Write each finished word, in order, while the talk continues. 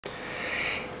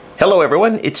Hello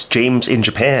everyone, it's James in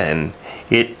Japan.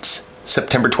 It's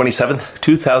September 27th,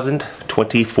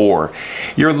 2024.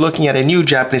 You're looking at a new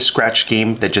Japanese scratch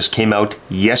game that just came out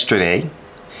yesterday.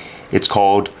 It's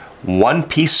called One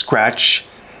Piece Scratch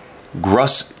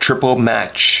Gruss Triple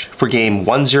Match for game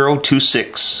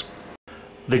 1026.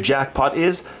 The jackpot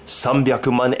is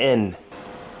 300 man yen.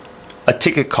 A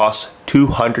ticket costs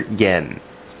 200 yen.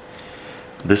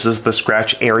 This is the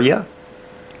scratch area.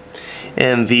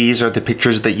 And these are the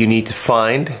pictures that you need to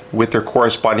find with their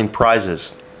corresponding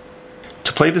prizes.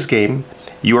 To play this game,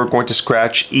 you are going to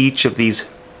scratch each of these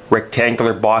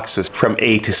rectangular boxes from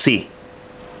A to C.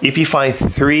 If you find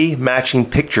 3 matching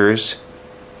pictures,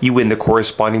 you win the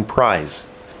corresponding prize.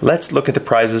 Let's look at the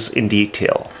prizes in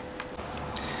detail.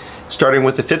 Starting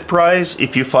with the 5th prize,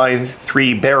 if you find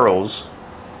 3 barrels,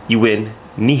 you win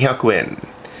 200 yen.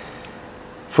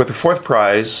 For the 4th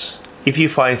prize, if you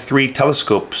find 3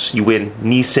 telescopes, you win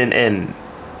 2000 yen.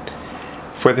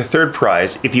 For the 3rd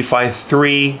prize, if you find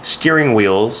 3 steering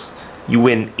wheels, you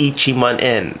win 1man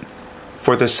yen.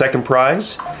 For the 2nd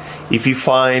prize, if you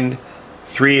find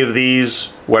 3 of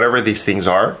these, whatever these things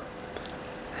are,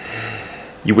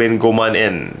 you win 5man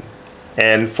yen.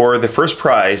 And for the 1st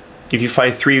prize, if you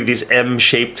find 3 of these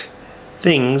M-shaped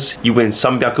things, you win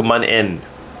 300 man yen.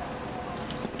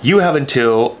 You have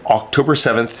until October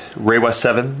 7th, Reiwa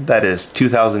 7, that is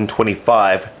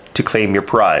 2025, to claim your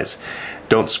prize.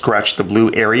 Don't scratch the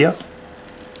blue area.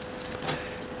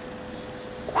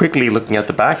 Quickly looking at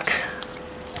the back.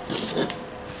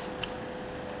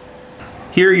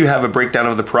 Here you have a breakdown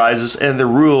of the prizes and the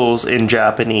rules in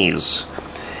Japanese.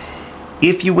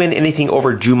 If you win anything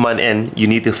over 10man yen, you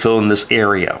need to fill in this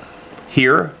area.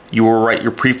 Here, you will write your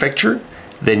prefecture,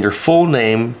 then your full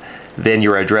name, then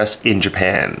your address in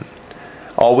Japan.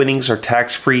 All winnings are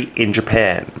tax-free in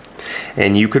Japan,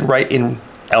 and you can write in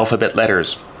alphabet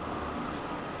letters.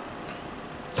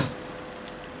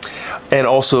 And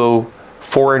also,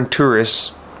 foreign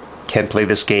tourists can play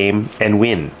this game and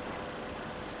win.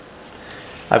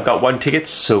 I've got 1 ticket,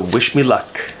 so wish me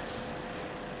luck.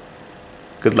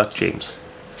 Good luck, James.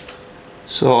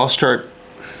 So I'll start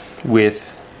with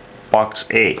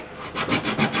box A.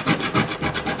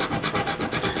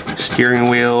 Steering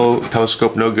wheel,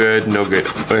 telescope, no good, no good.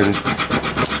 And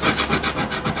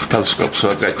telescope. So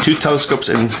I've got 2 telescopes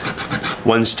and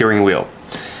 1 steering wheel.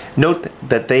 Note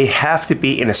that they have to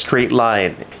be in a straight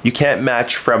line. You can't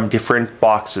match from different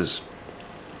boxes.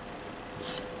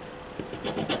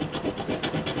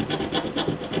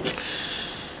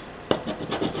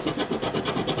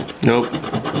 Nope.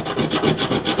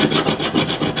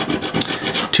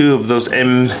 2 of those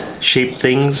M-shaped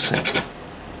things.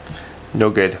 No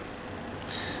good.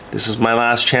 This is my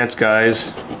last chance,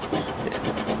 guys.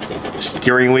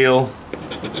 Steering wheel.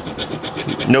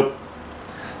 Nope.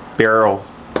 Barrel.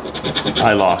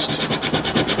 I lost.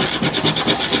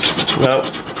 Well,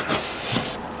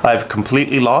 I've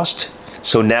completely lost.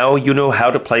 So now you know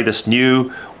how to play this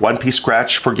new One Piece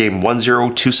Scratch for game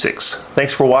 1026.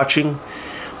 Thanks for watching.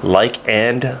 Like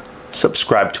and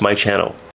subscribe to my channel.